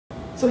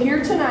So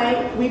here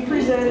tonight, we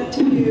present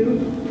to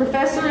you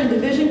Professor and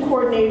Division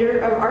Coordinator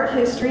of Art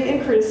History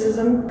and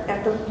Criticism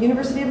at the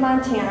University of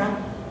Montana,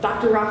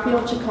 Dr.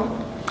 Rafael Chacon.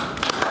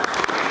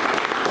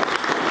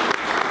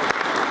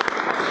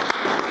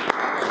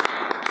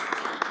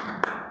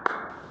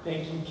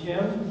 Thank you,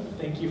 Kim.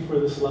 Thank you for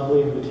this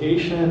lovely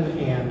invitation,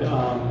 and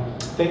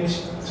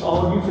thanks to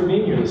all of you for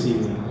being here this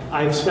evening.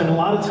 I've spent a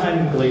lot of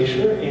time in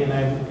Glacier, and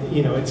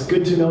it's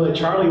good to know that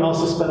Charlie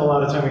also spent a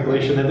lot of time in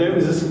Glacier, and that there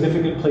was a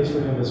significant place for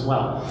him as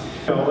well.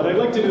 So what I'd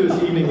like to do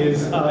this evening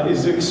is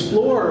to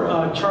explore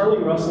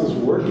Charlie Russell's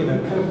work in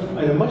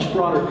a much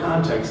broader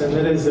context, and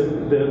that is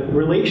the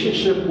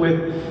relationship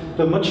with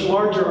the much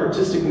larger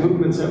artistic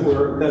movements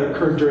that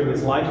occurred during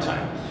his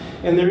lifetime.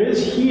 And there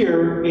is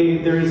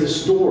a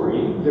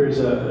story, there's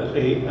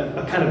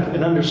a kind of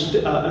an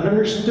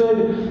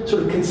understood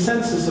sort of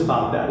consensus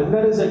about that, and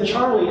that is that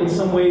Charlie in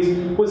some ways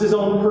was his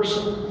own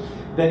person,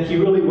 that he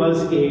really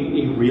was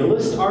a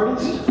realist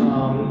artist,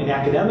 an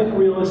academic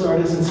realist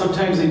artist, and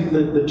sometimes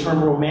the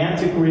term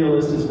romantic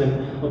realist has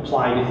been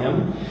applied to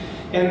him,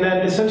 and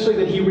that essentially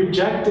that he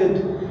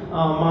rejected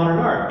modern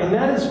art, and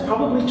that is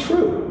probably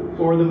true.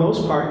 For the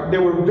most part,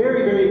 there were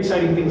very, very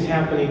exciting things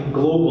happening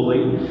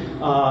globally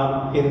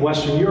in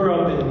Western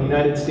Europe and in the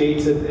United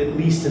States, at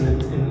least in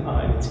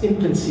its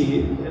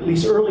infancy, at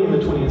least early in the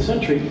 20th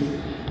century.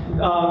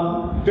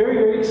 Very,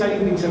 very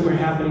exciting things that were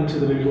happening to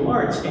the visual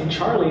arts, and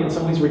Charlie in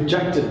some ways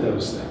rejected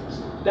those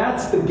things.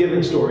 That's the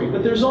given story,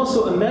 but there's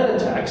also a meta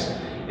text,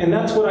 and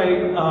that's what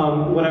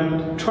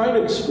I'm trying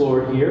to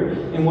explore here,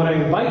 and what I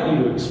invite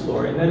you to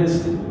explore, and that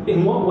is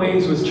in what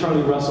ways was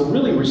Charlie Russell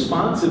really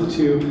responsive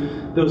to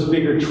those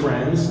bigger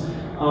trends,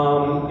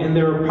 and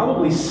there are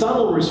probably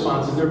subtle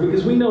responses there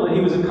because we know that he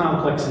was a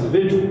complex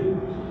individual.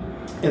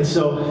 And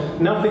so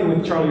nothing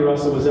with Charlie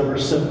Russell was ever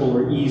simple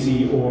or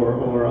easy or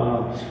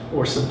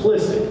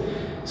simplistic.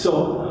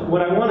 So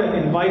what I want to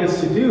invite us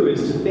to do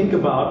is to think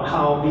about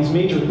how these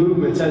major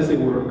movements as they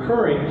were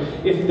occurring,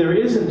 if there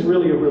isn't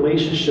really a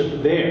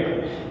relationship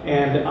there.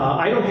 And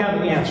I don't have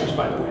the answers,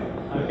 by the way.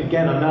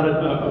 Again, I'm not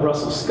a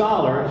Russell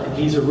scholar, and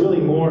these are really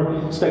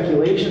more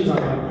speculations on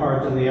my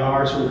part than they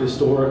are sort of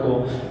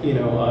historical,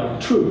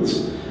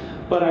 truths.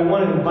 But I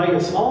want to invite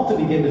us all to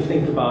begin to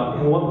think about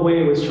in what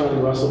way was Charlie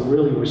Russell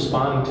really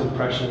responding to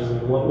Impressionism,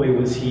 in what way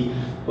was he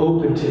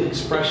open to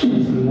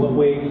Expressionism, in what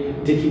way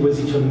was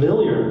he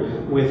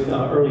familiar with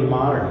early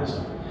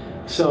modernism.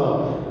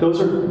 So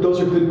those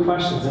are good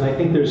questions, and I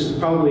think there's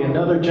probably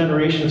another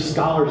generation of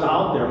scholars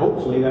out there,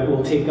 hopefully, that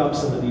will take up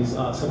some of these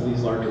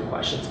larger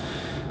questions.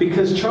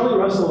 Because Charlie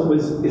Russell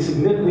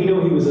we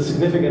know he was a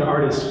significant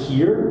artist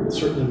here,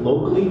 certainly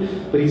locally,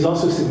 but he's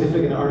also a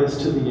significant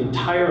artist to the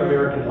entire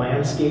American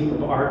landscape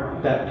of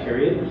art that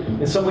period.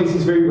 In some ways,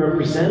 he's very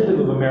representative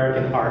of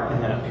American art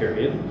in that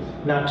period,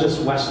 not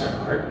just Western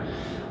art.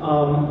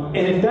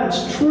 And if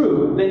that's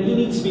true, then he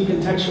needs to be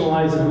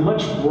contextualized in a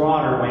much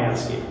broader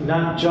landscape,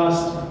 not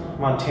just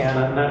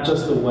Montana, not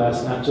just the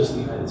West, not just the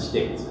United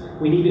States.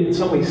 We need to, in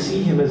some ways,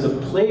 see him as a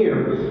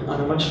player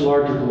on a much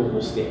larger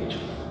global stage.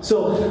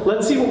 So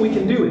let's see what we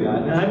can do with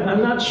that. And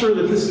I'm not sure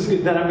that this is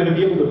good, that I'm going to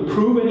be able to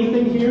prove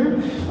anything here.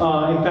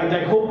 In fact,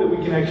 I hope that we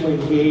can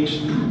actually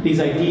engage these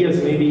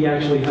ideas, maybe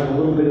actually have a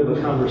little bit of a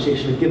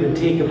conversation, a give and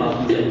take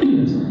about these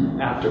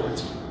ideas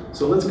afterwards.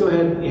 So let's go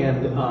ahead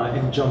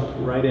and jump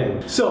right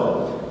in.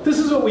 So this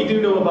is what we do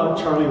know about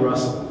Charlie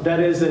Russell. That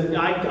is that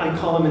I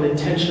call him an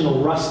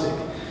intentional rustic.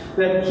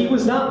 That he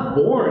was not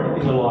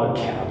born in a log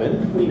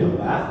cabin, we know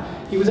that.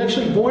 He was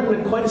actually born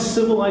in quite a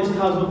civilized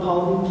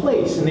cosmopolitan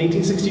place in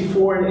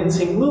 1864 in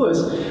St. Louis,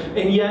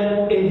 and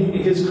yet in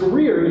his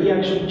career he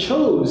actually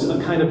chose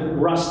a kind of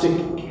rustic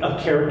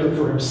character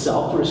for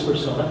himself, for his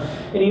persona,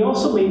 and he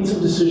also made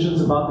some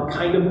decisions about the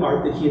kind of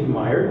art that he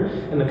admired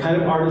and the kind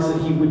of artist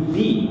that he would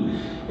be.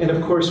 And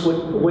of course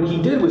what he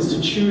did was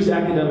to choose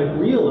academic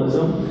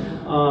realism,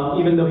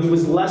 even though he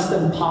was less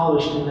than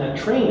polished in that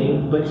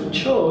training, but he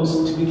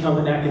chose to become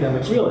an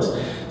academic realist.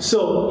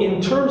 So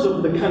in terms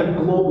of the kind of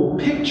global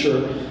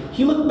picture,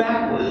 he looked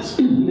backwards.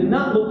 He did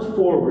not look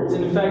forwards.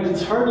 And in fact,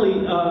 it's hard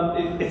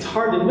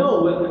to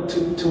know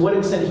to what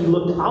extent he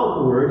looked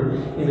outward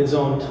in his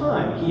own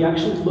time. He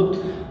actually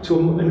looked to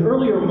an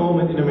earlier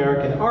moment in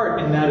American art,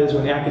 and that is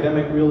when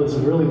academic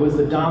realism really was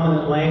the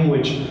dominant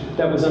language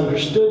that was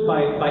understood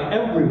by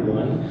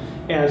everyone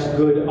as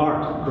good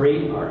art,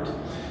 great art.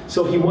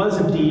 So he was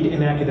indeed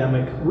an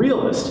academic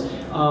realist.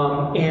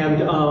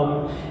 And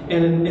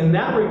in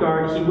that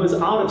regard, he was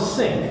out of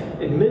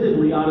sync,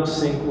 admittedly out of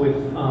sync with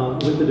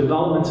the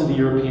developments of the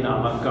European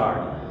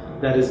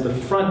avant-garde. That is the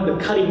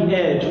cutting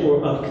edge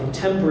of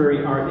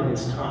contemporary art in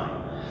his time.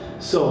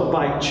 So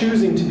by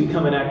choosing to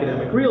become an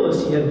academic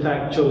realist, he had in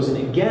fact chosen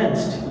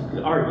against, you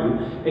could argue,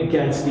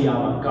 against the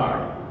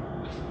avant-garde.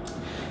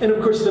 And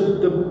of course,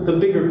 the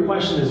bigger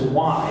question is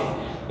why.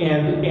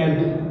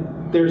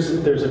 And there's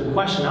a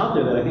question out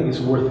there that I think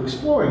is worth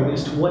exploring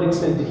is to what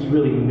extent did he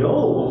really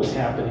know what was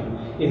happening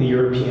in the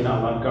European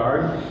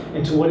avant-garde,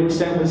 and to what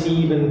extent was he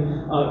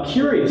even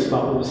curious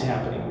about what was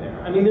happening there?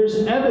 I mean, there's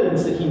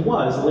evidence that he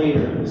was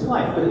later in his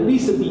life, but at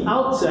least at the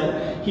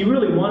outset, he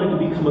really wanted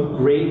to become a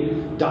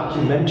great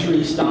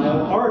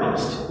documentary-style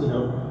artist. You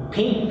know,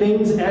 paint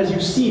things as you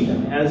see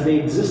them, as they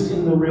exist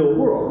in the real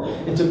world,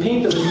 and to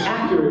paint them as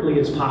accurately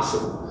as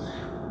possible.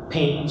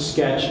 Paint,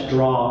 sketch,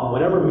 draw,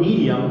 whatever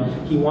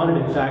medium, he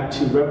wanted, in fact,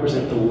 to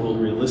represent the world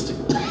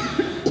realistically.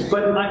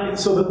 But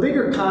so the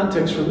bigger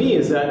context for me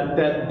is that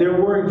there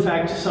were, in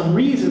fact, some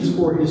reasons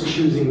for his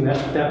choosing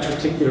that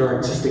particular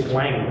artistic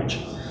language.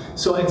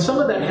 So, and some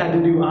of that had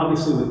to do,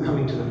 obviously, with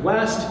coming to the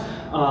West,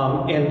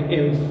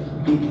 and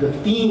the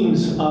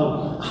themes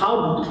of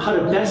how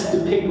to best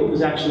depict what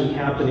was actually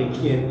happening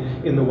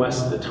in the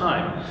West at the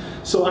time.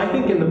 So I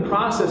think in the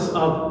process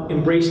of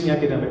embracing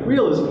academic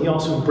realism, he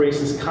also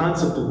embraced this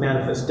concept of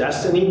manifest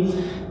destiny.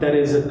 That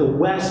is, that the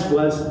West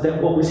was,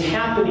 that what was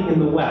happening in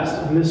the West,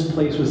 in this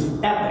place, was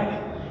epic.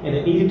 And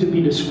it needed to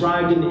be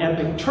described in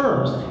epic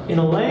terms, in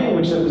a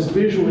language that was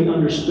visually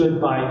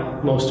understood by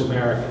most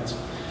Americans.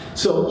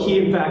 So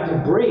he, in fact,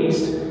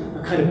 embraced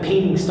a kind of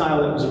painting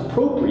style that was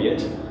appropriate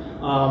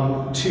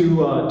to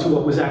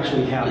what was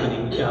actually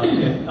happening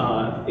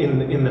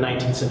in the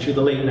 19th century,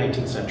 the late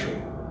 19th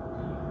century.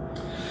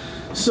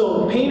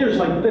 So painters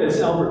like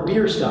this, Albert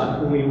Bierstadt,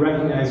 whom we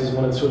recognize as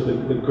one of sort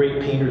of the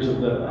great painters of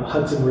the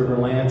Hudson River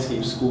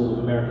Landscape School of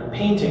American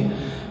Painting,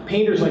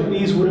 painters like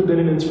these would have been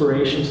an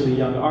inspiration to the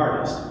young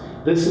artist.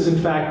 This is, in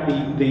fact,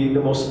 the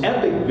most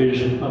epic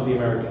vision of the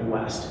American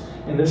West.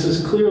 And this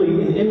is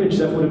clearly an image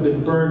that would have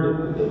been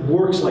burned,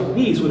 works like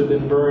these would have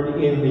been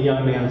burned in the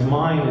young man's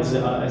mind as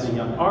a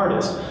young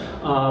artist.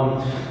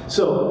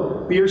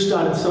 So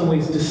Bierstadt in some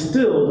ways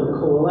distilled or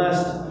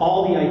coalesced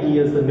all the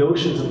ideas, the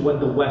notions of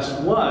what the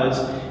West was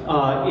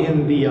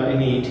in the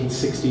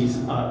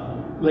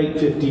 1860s, late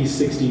 50s,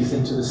 60s,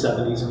 into the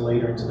 70s, and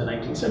later into the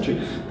 19th century.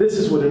 This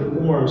is what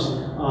informs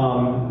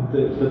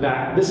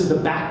this is the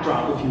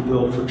backdrop, if you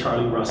will, for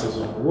Charlie Russell's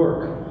own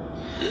work.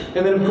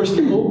 And then, of course,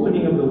 the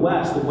opening of the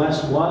West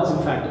was,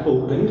 in fact,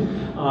 opened,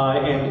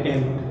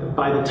 and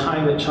by the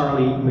time that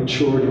Charlie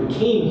matured and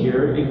came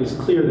here, it was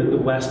clear that the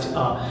West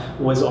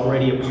was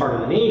already a part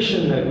of the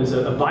nation, that it was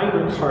a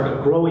vibrant part,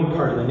 a growing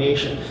part of the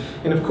nation.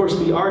 And, of course,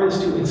 the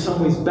artist who, in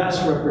some ways,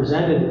 best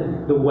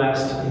represented the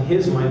West, in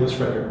his mind, was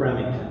Frederick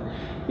Remington.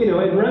 You know,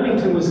 and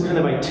Remington was kind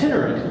of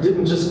itinerant. He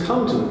didn't just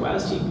come to the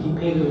West. He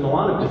painted in a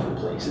lot of different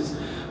places.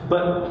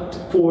 But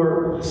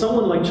for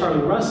someone like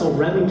Charlie Russell,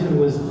 Remington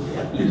was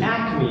at the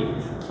acme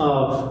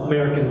of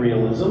American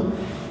realism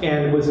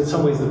and was in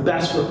some ways the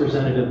best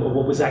representative of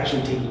what was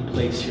actually taking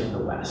place here in the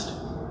West.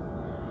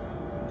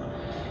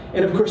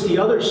 And of course, the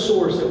other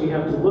source that we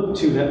have to look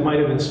to that might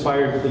have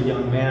inspired the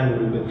young man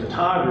would have been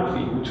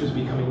photography, which was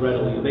becoming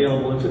readily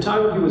available. And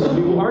photography was a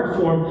new art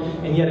form,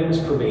 and yet it was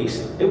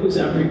pervasive. It was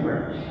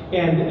everywhere.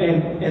 And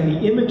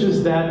the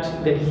images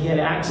that he had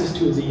access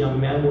to as a young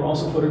man were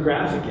also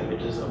photographic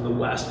images of the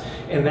West.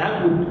 And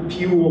that would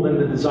fuel then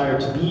the desire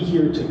to be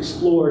here, to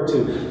explore,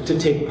 to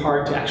take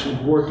part, to actually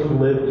work and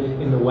live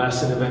in the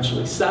West and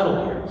eventually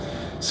settle here.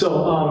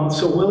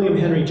 So William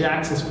Henry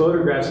Jackson's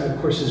photographs, and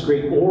of course his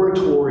great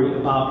oratory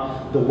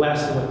about the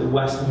West and what the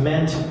West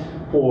meant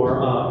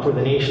for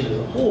the nation as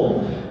a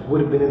whole,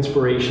 would have been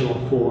inspirational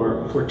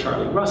for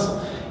Charlie Russell.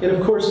 And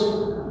of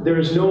course, there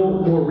is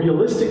no more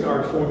realistic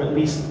art form, at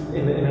least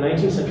in a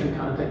 19th century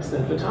context,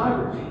 than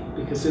photography,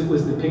 because it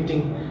was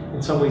depicting,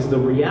 in some ways, the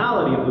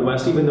reality of the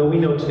West, even though we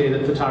know today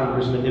that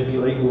photographers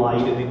manipulate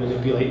light and they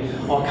manipulate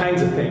all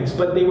kinds of things.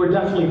 But they were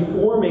definitely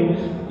forming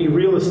a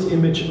realist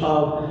image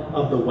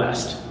of the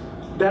West.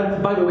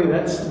 That, by the way,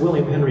 that's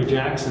William Henry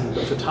Jackson,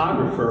 the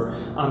photographer,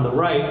 on the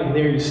right, and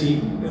there you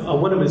see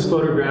one of his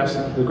photographs,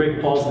 the Great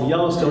Falls of the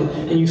Yellowstone,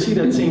 and you see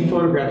that same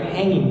photograph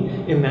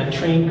hanging in that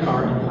train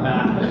car in the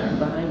back there.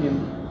 Behind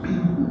him.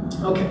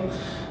 Okay.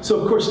 So,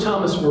 of course,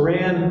 Thomas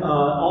Moran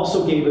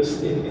also gave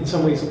us, in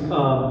some ways,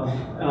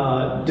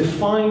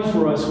 defined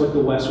for us what the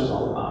West was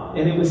all about.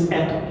 And it was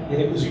epic,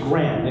 and it was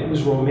grand, and it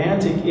was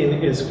romantic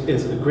in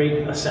as a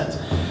great sense.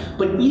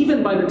 But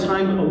even by the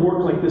time a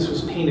work like this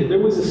was painted, there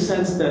was a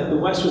sense that the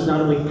West was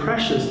not only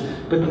precious,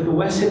 but that the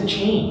West had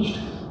changed.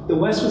 The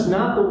West was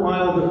not the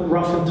wild,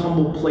 rough and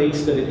tumble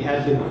place that it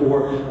had been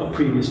for a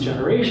previous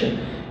generation.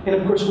 And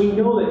of course, we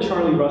know that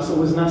Charlie Russell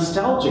was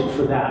nostalgic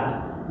for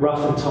that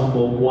rough and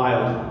tumble,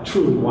 wild,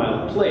 truly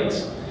wild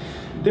place.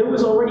 There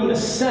was already a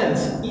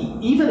sense,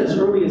 even as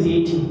early as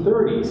the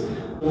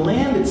 1830s, the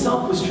land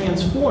itself was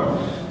transformed.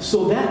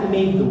 So that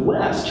made the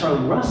West,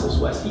 Charlie Russell's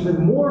West,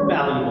 even more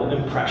valuable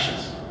and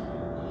precious.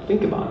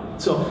 Think about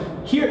it. So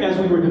here, as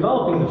we were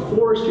developing the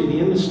forestry, the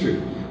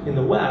industry in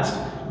the West,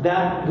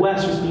 that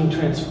West was being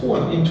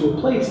transformed into a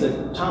place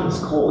that Thomas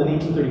Cole in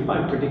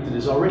 1835 predicted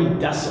is already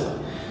desolate.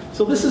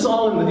 So this is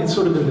all it's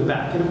sort of in the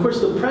back. And of course,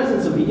 the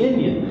presence of the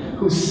Indian,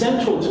 who's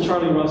central to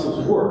Charlie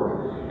Russell's work,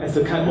 as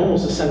the kind of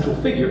almost a central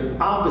figure,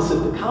 opposite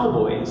the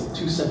cowboy, as the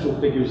two central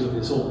figures of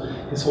his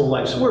whole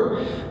life's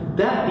work,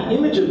 that the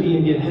image of the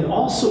Indian had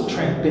also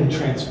been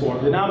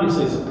transformed, and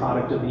obviously as a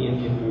product of the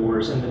Indian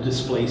Wars and the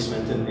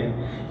displacement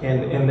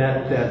and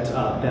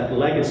that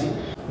legacy.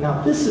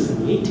 Now this is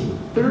in the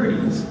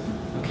 1830s.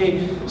 Okay,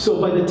 Okay,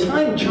 so by the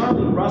time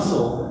Charlie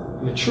Russell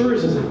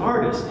matures as an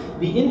artist,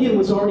 the Indian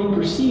was already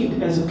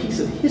perceived as a piece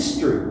of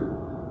history.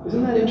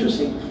 Isn't that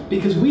interesting?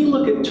 Because we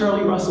look at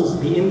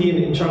the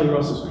Indian in Charlie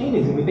Russell's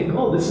paintings, and we think,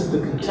 oh, this is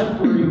the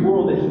contemporary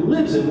world that he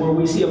lives in, where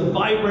we see a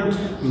vibrant,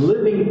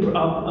 living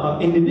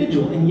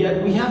individual. And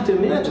yet we have to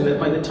imagine that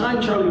by the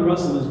time Charlie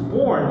Russell is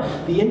born,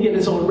 the Indian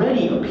is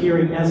already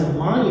appearing as a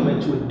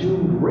monument to a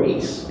doomed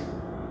race.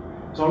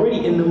 It's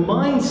already in the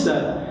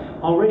mindset,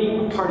 already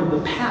a part of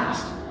the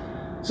past.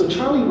 So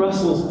Charlie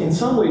Russell, in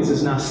some ways,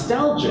 is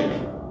nostalgic,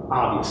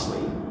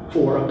 obviously,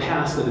 for a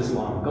past that is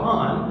long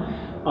gone,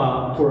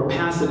 for a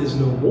past that is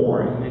no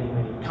more in many,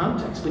 many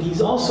contexts. But he's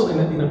also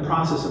in a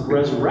process of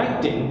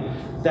resurrecting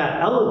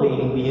that,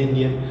 elevating the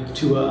Indian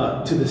to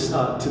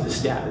the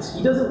status.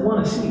 He doesn't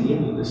want to see the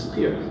Indian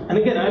disappear. And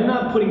again, I'm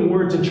not putting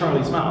words in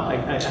Charlie's mouth.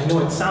 I know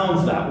it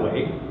sounds that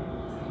way.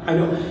 I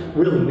don't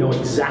really know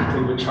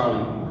exactly what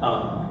Charlie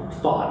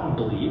thought and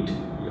believed.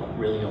 We don't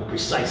really know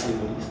precisely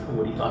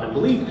what he thought and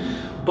believed.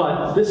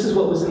 But this is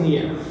what was in the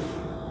air.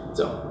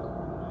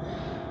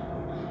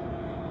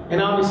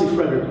 And obviously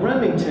Frederick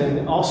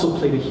Remington also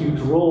played a huge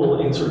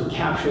role in sort of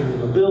capturing the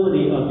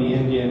nobility of the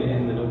Indian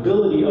and the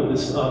nobility of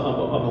this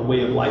of a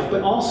way of life,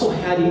 but also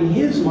had in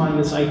his mind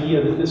this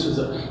idea that this was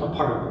a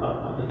part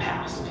of the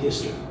past, of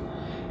history.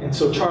 And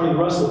so Charlie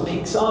Russell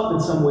picks up in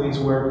some ways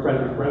where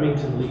Frederick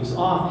Remington leaves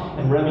off,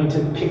 and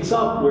Remington picks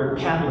up where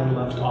Catlin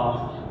left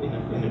off in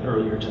an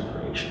earlier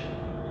generation.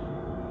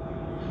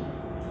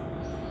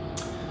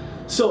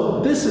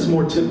 So this is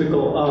more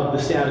typical of the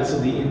status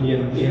of the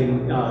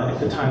Indian at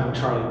the time of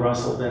Charlie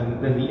Russell than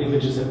the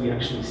images that we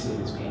actually see in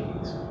his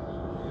paintings.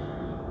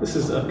 This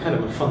is a kind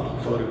of a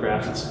funky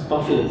photograph. It's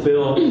Buffalo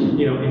Bill,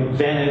 in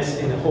Venice,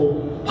 and a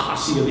whole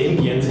posse of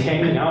Indians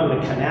hanging out in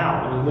a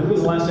canal. I mean, when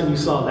was the last time you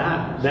saw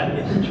that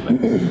image?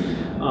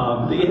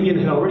 But, the Indian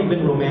had already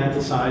been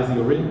romanticized.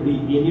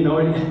 The Indian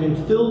already had been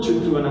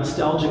filtered through a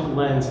nostalgic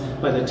lens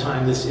by the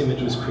time this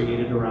image was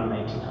created around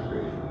 1900.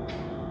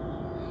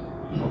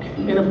 Okay,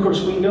 and of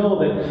course we know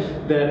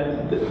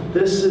that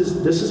this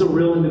is a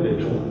real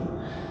individual.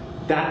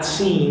 That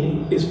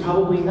scene is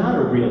probably not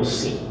a real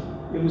scene.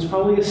 It was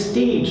probably a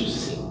staged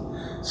scene.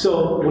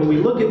 So when we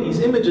look at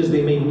these images,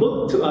 they may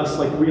look to us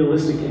like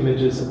realistic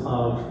images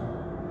of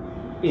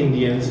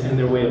Indians and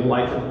their way of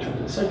life at the turn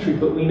of the century,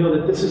 but we know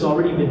that this has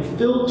already been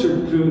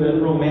filtered through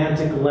that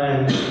romantic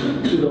lens,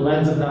 through the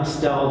lens of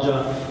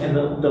nostalgia, and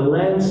the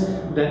lens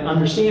that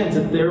understands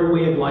that their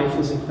way of life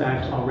has in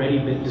fact already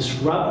been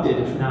disrupted,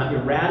 if not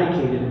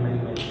eradicated, in many,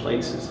 many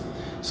places.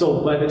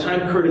 So by the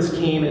time Curtis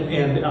came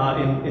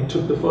and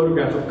took the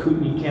photograph of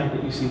Kootenai Camp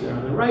that you see there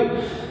on the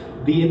right,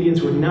 the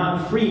Indians were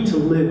not free to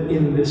live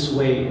in this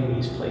way in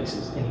these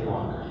places any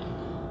longer.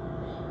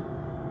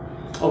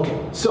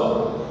 Okay,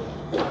 so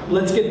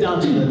let's get down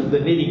to the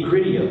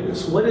nitty-gritty of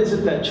this. What is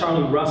it that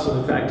Charlie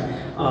Russell, in fact,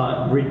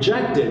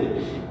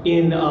 rejected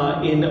in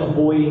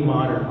avoiding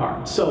modern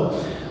art?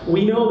 So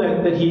we know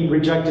that he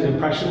rejected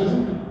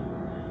Impressionism.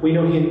 We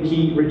know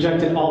he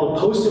rejected all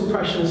the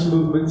post-Impressionist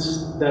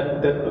movements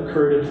that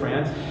occurred in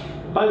France.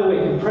 By the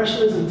way,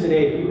 Impressionism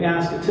today, if you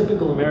ask a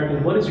typical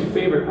American, what is your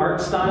favorite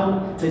art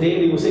style? Today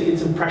they will say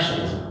it's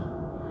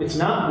Impressionism. It's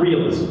not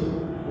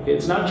realism. Okay?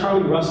 It's not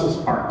Charlie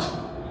Russell's art.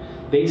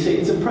 They say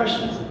it's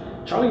Impressionism.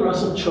 Charlie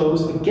Russell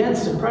chose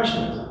against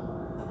Impressionism,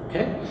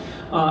 okay?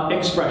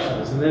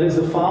 Expressionism, that is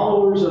the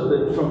followers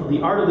from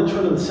the art of the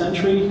turn of the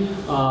century,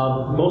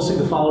 mostly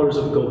the followers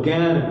of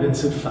Gauguin and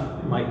Vincent van.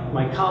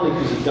 My colleague,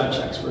 who's a Dutch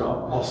expert,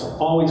 also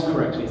always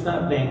corrects me. It's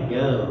not Van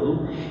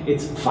Gogh,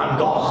 it's Van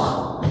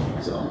Gogh.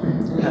 So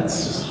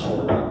that's just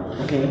horrible.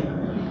 Okay.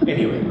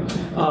 Anyway,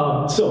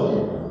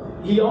 so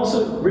he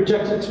also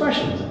rejected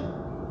Expressionism,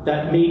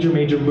 that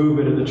major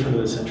movement of the turn of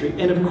the century.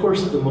 And of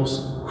course, the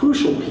most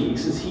crucial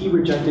piece is he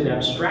rejected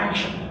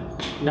abstraction,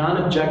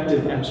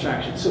 non-objective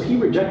abstraction. So he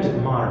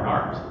rejected modern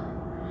art.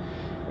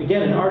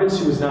 Again, an artist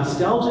who was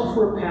nostalgic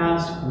for a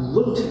past, who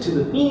looked to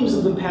the themes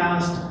of the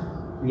past,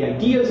 the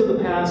ideas of the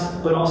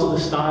past, but also the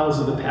styles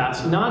of the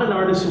past. Not an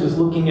artist who was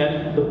looking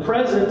at the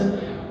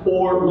present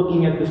or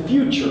looking at the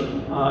future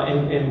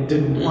and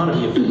didn't want to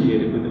be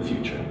affiliated with the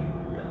future.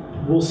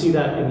 We'll see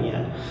that in the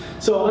end.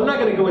 So I'm not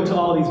going to go into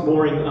all these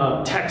boring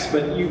texts,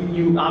 but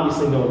you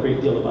obviously know a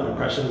great deal about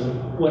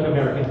Impressionism. What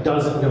American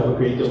doesn't know a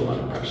great deal about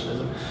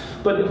Impressionism?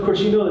 But of course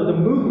you know that the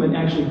movement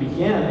actually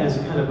began as a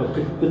kind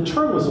of the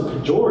term was a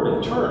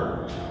pejorative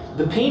term.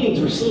 The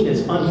paintings were seen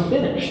as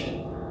unfinished.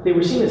 They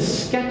were seen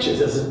as sketches,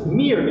 as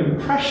mere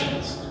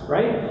impressions,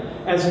 right?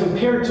 As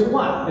compared to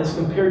what? As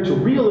compared to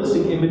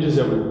realistic images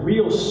that were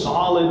real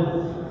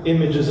solid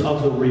images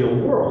of the real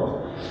world.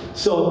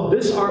 So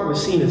this art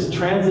was seen as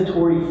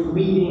transitory,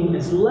 fleeting,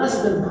 as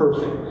less than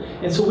perfect.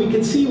 And so we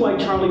can see why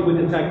Charlie would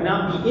in fact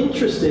not be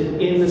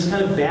interested in this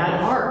kind of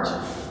bad art.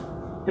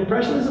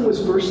 Impressionism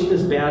was first seen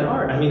as bad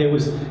art. I mean, it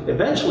was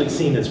eventually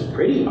seen as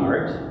pretty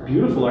art,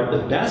 beautiful art,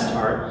 the best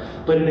art,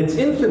 but in its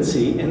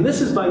infancy, and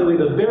this is, by the way,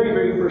 the very,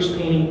 very first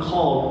painting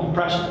called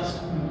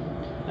Impressionist.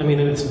 I mean,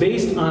 and it's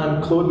based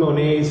on Claude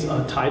Monet's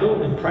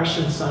title,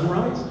 Impression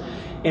Sunrise.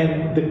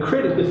 And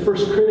the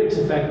first critics,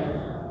 in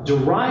fact,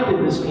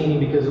 derided this painting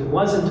because it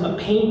wasn't a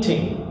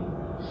painting.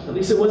 At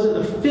least it wasn't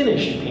a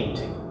finished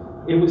painting.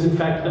 It was, in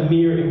fact, a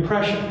mere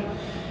impression.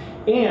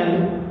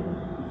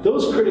 And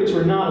those critics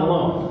were not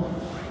alone.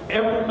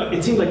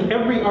 It seemed like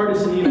every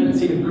artist in the United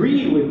States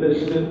agreed with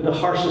the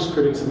harshest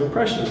critics of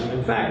Impressionism.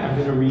 In fact, I'm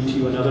going to read to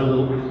you another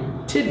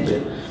little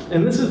tidbit.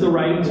 And this is the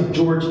writings of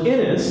George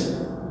Inness,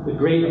 the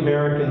great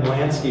American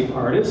landscape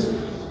artist,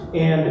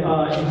 and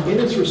in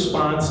Inness'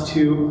 response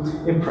to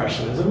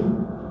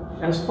Impressionism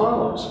as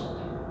follows.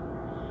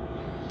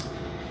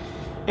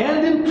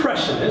 And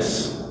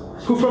Impressionists,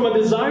 who from a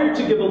desire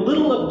to give a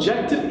little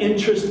objective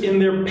interest in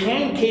their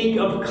pancake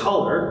of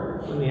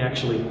color, let me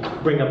actually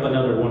bring up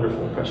another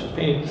wonderful Impressionist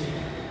painting,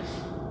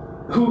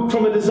 who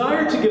from a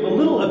desire to give a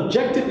little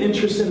objective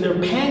interest in their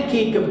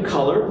pancake of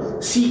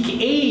color,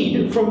 seek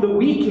aid from the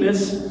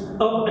weakness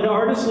of an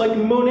artist like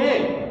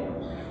Monet.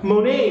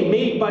 Monet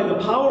made by the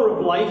power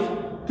of life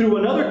through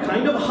another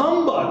kind of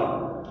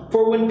humbug.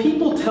 For when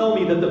people tell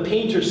me that the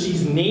painter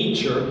sees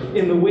nature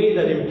in the way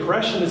that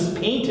Impressionists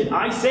painted,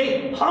 I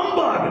say,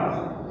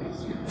 humbug!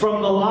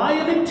 From the lie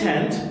of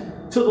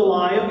intent to the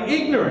lie of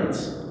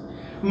ignorance.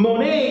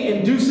 Monet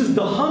induces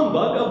the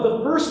humbug of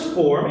the first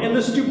form and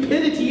the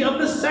stupidity of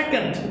the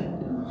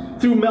second.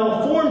 Through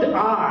malformed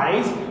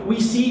eyes, we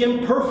see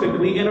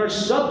imperfectly and are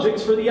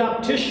subjects for the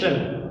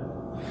optician.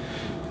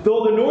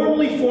 Though the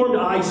normally formed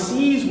eye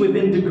sees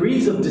within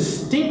degrees of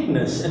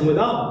distinctness and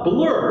without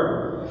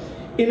blur,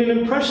 in an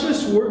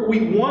Impressionist work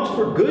we want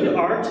for good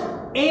art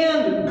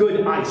and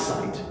good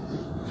eyesight.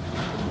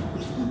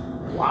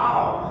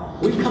 Wow,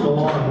 we've come a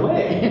long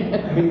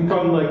way. I mean,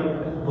 from like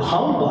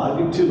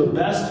humbug to the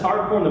best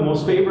art form, the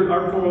most favorite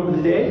art form of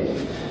the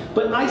day.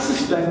 But I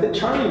suspect that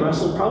Charlie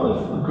Russell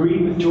probably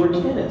agreed with George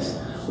Inness.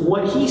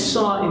 What he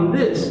saw in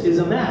this is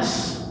a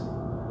mess,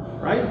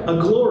 right? A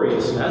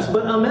glorious mess,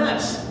 but a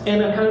mess,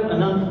 and a kind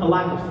of a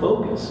lack of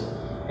focus,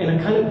 and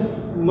a kind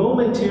of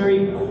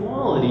momentary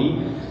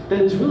quality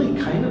that is really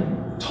kind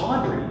of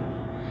tawdry.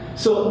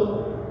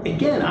 So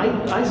again,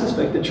 I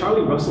suspect that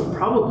Charlie Russell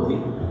probably,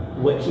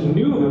 what he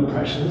knew of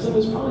Impressionism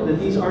was probably that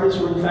these artists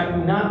were in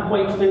fact not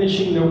quite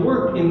finishing their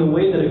work in the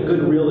way that a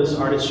good realist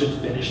artist should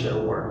finish their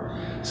work.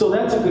 So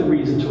that's a good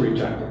reason to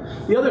reject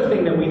it. The other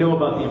thing that we know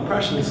about the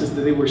Impressionists is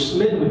that they were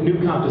smitten with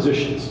new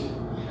compositions.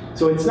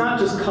 So it's not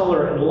just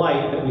color and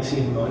light that we see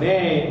in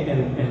Monet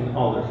and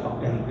all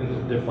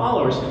their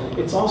followers.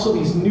 It's also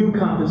these new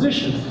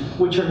compositions,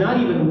 which are not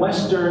even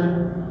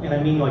Western, and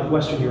I mean like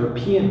Western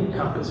European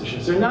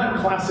compositions. They're not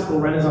classical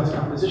Renaissance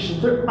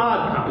compositions. They're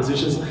odd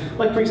compositions.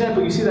 Like, for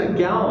example, you see that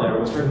gal there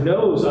with her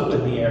nose up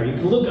in the air. You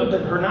can look up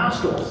at her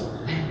nostrils.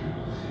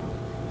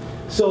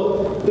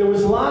 So there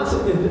was lots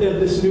of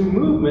this new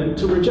movement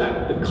to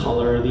reject the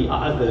color, the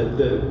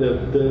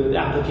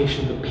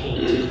application of the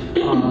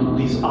paint,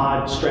 these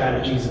odd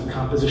strategies and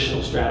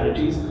compositional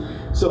strategies.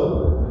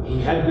 So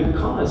he had good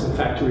cause, in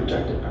fact, to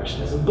reject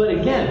Impressionism. But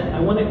again, I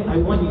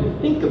want you to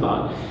think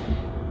about,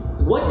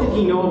 what did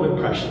he know of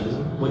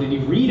Impressionism? What did he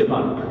read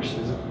about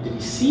Impressionism? Did he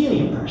see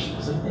any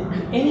Impressionism? And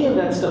could any of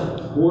that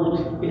stuff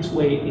work its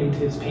way into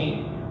his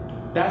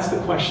painting? That's the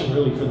question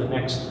really for the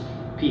next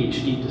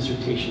PhD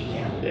dissertation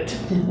candidate.